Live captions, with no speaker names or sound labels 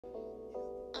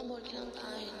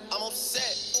I'm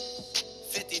upset.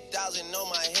 50,000 on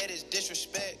my head is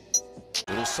disrespect.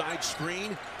 Little side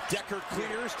screen. Decker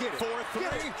clears. 4-3. Get it up.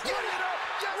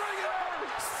 Yes, bring it up.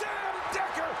 Sam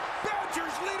Decker.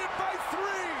 Badgers lead it by 3.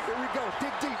 Here we go.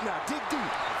 Dig deep now. Dig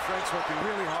deep. Frank's working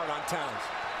really hard on Towns.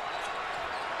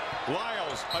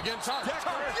 Lyles against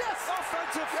Decker. Yes.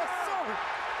 Offensive foul. Yes, sir.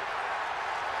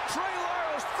 Trey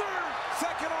Lyles,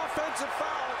 second offensive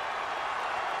foul.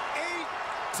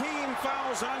 18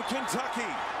 fouls on Kentucky.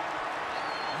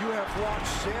 You have watched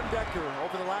Sam Decker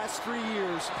over the last 3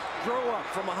 years grow up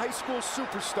from a high school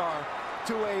superstar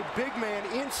to a big man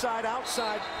inside,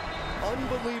 outside.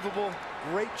 Unbelievable.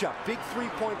 Great job. Big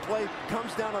three-point play.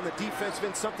 Comes down on the defensive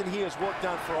end, something he has worked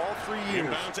on for all 3 years.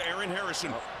 Inbound to Aaron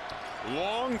Harrison.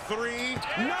 Long three.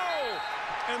 No!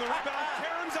 And the rebound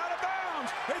caroms out of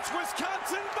bounds. It's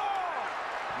Wisconsin ball.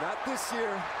 Not this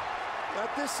year.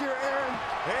 Not this year, Aaron.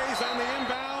 Hayes on the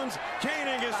inbounds.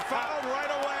 Koenig is fouled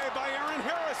right away by Aaron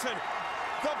Harrison.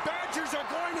 The Badgers are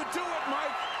going to do it,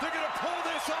 Mike. They're going to pull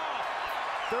this off.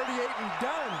 38 and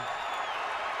done.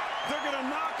 They're going to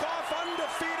knock off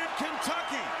undefeated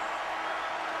Kentucky.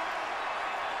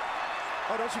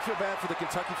 Oh, don't you feel bad for the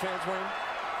Kentucky fans, Wayne?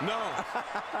 No,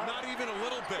 not even a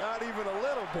little bit. Not even a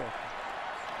little bit.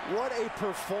 What a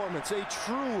performance. A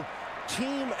true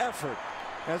team effort.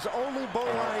 As only Bo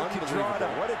Ryan can draw it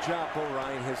up. What a job Bo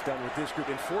Ryan has done with this group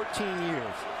in 14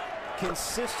 years.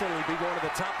 Consistently be one of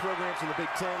the top programs in the Big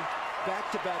Ten.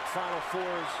 Back-to-back Final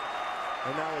Fours.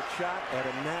 And now a shot at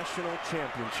a national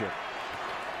championship.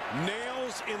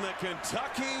 Nails in the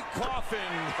Kentucky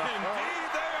coffin.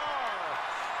 Indeed they are.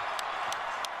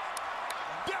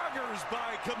 Daggers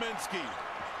by Kaminsky.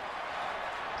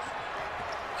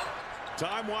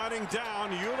 Time winding down.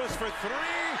 Ulis for 3.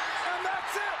 And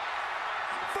that's it.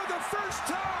 For the first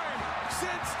time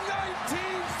since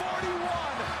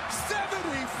 1941,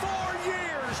 74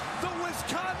 years, the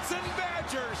Wisconsin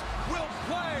Badgers will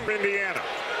play. Indiana.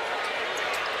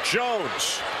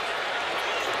 Jones.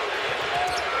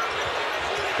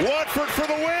 Watford for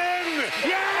the win.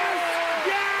 Yes!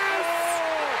 Yes!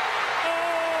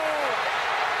 Oh!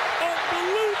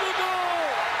 Unbelievable!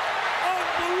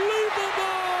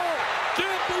 Unbelievable!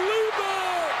 Can't believe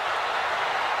it!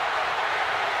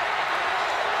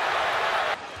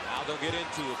 They'll get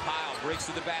into it. Pyle breaks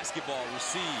to the basketball,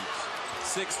 receives.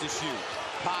 6 to shoot.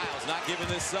 Pyle's not giving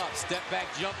this up. Step back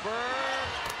jumper.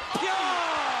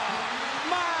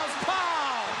 Miles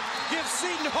Pyle gives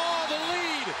Seton Hall the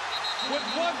lead with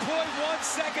 1.1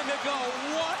 second to go.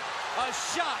 What a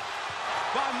shot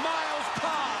by Miles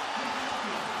Pyle.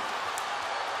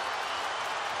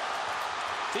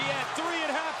 He had 3 at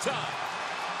halftime.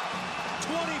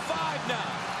 25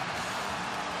 now.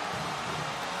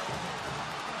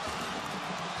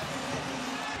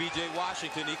 B.J.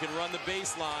 Washington, he can run the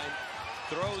baseline,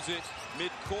 throws it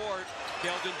mid-court.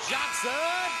 Keldon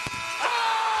Johnson. Oh!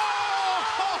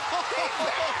 He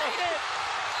buried it!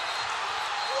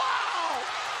 Wow!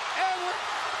 And we're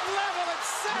level at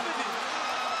 70.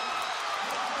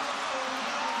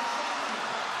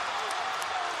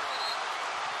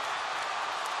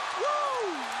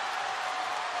 Woo!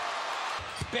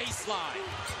 Baseline.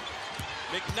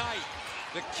 McKnight,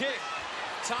 the kick.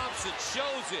 Thompson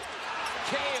shows it.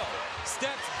 Kale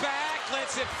steps back,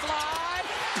 lets it fly.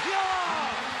 Pure!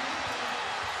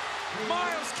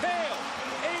 Miles Kale,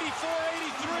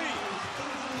 84-83.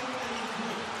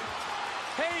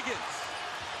 Hagans.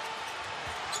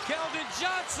 Keldon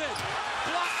Johnson,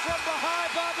 blocked from behind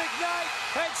by McKnight,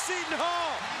 and Seton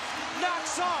Hall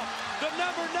knocks off the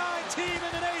number 9 team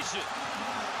in the nation.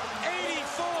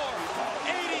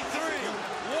 84-83.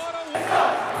 What a win.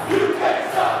 You can't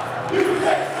stop! You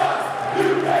can't stop!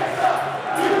 You can't stop!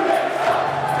 You can't stop!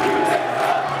 You can't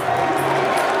stop!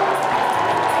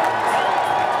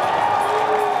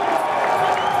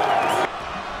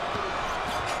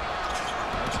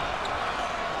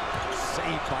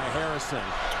 Saved by Harrison.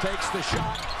 Takes the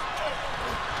shot.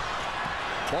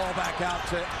 Ball back out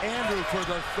to Andrew for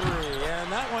the 3.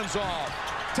 And that one's off.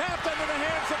 Tapped into the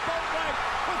hands of Boatwright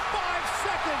with 5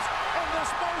 seconds. And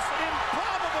this most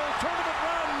improbable tournament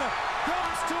run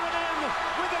comes to an end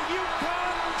with a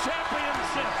UConn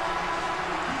championship.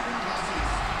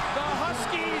 The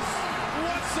Huskies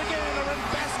once again are in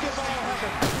basketball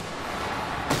heaven.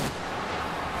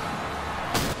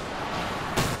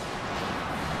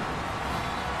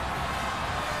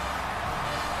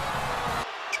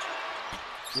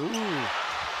 Ooh.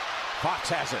 Fox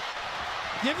has it.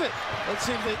 Give it. Let's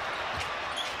see if they...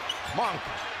 Monk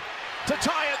to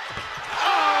tie it.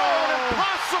 Oh, an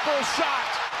impossible shot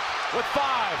with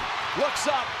 5. Looks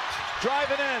up.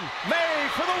 Driving in. May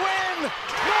for the win.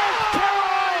 North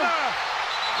Carolina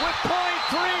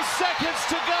seconds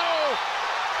to go.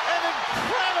 An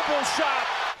incredible shot.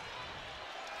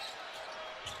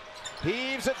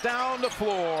 Heaves it down the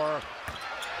floor.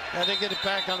 And they get it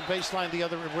back on the baseline the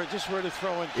other way, just where to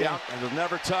throw it. Yeah, and they'll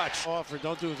never touch. Off or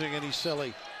don't do anything any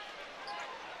silly.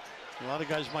 A lot of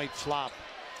guys might flop.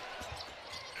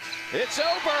 It's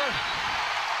over.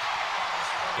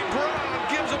 Brown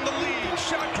gives them the lead.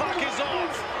 Shot clock is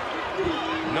off.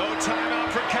 No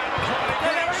timeout for California.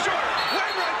 Getting short.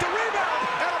 Wainwright, the rebound,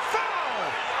 and a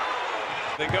foul.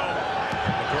 They go.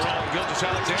 McGraw,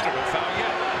 Gilgeous-Alexander, no foul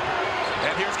yet.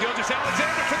 And here's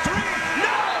Gilgeous-Alexander for three.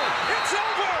 No! It's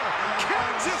over!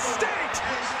 Kansas State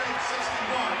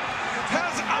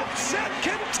has upset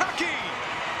Kentucky.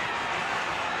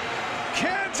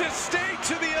 Kansas State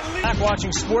to the elite. Back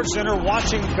watching SportsCenter,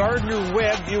 watching Gardner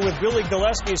Webb deal with Billy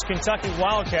Gillespie's Kentucky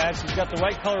Wildcats. He's got the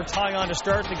right color tie on to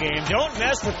start the game. Don't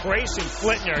mess with Grayson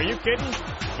Flitner. Are you kidding?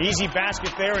 Easy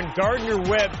basket there, and Gardner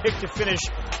Webb picked to finish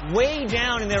way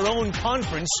down in their own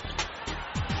conference.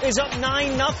 Is up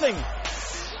 9-0.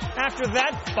 After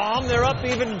that bomb, they're up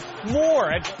even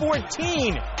more at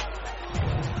 14.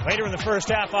 Later in the first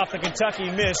half, off the Kentucky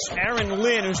miss, Aaron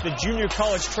Lynn, who's the junior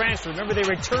college transfer. Remember, they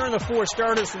returned the 4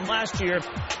 starters from last year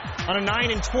on a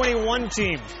 9-21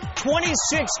 team.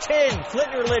 26-10.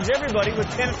 Flitner leads everybody with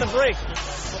 10 at the break.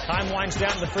 Time winds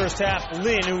down in the first half.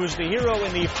 Lynn, who was the hero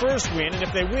in the first win, and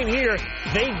if they win here,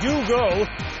 they do go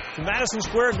to Madison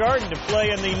Square Garden to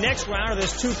play in the next round of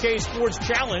this 2K Sports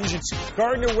Challenge. It's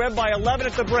Gardner Webb by 11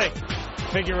 at the break.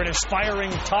 Figure an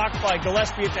inspiring talk by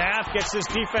Gillespie at the half gets this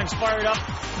defense fired up.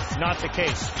 Not the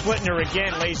case. Flitner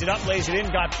again lays it up, lays it in,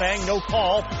 got banged, no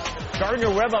call. Gardner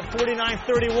Webb up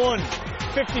 49-31,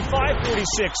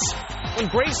 55-46. When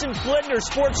Grayson Flitner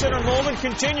SportsCenter moment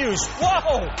continues.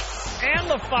 Whoa! And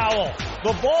the foul.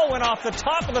 The ball went off the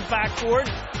top of the backboard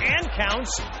and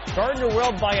counts. Gardner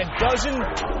Webb by a dozen.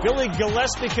 Billy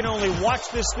Gillespie can only watch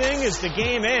this thing as the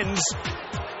game ends.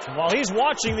 And while he's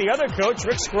watching, the other coach,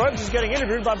 Rick Scruggs, is getting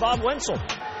interviewed by Bob Wenzel.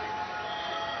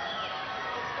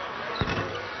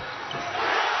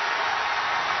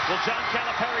 Will John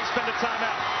Calipari spend a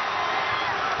timeout?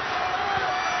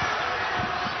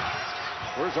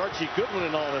 Where's Archie Goodwin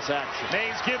in all this action?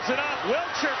 Mays gives it up.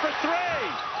 Wiltshire for three.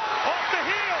 Off the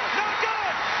heel. No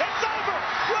good. It's over.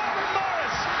 Robert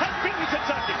Morris has beaten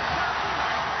Kentucky.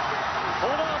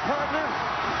 Hold on, partner.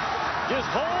 Just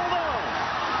hold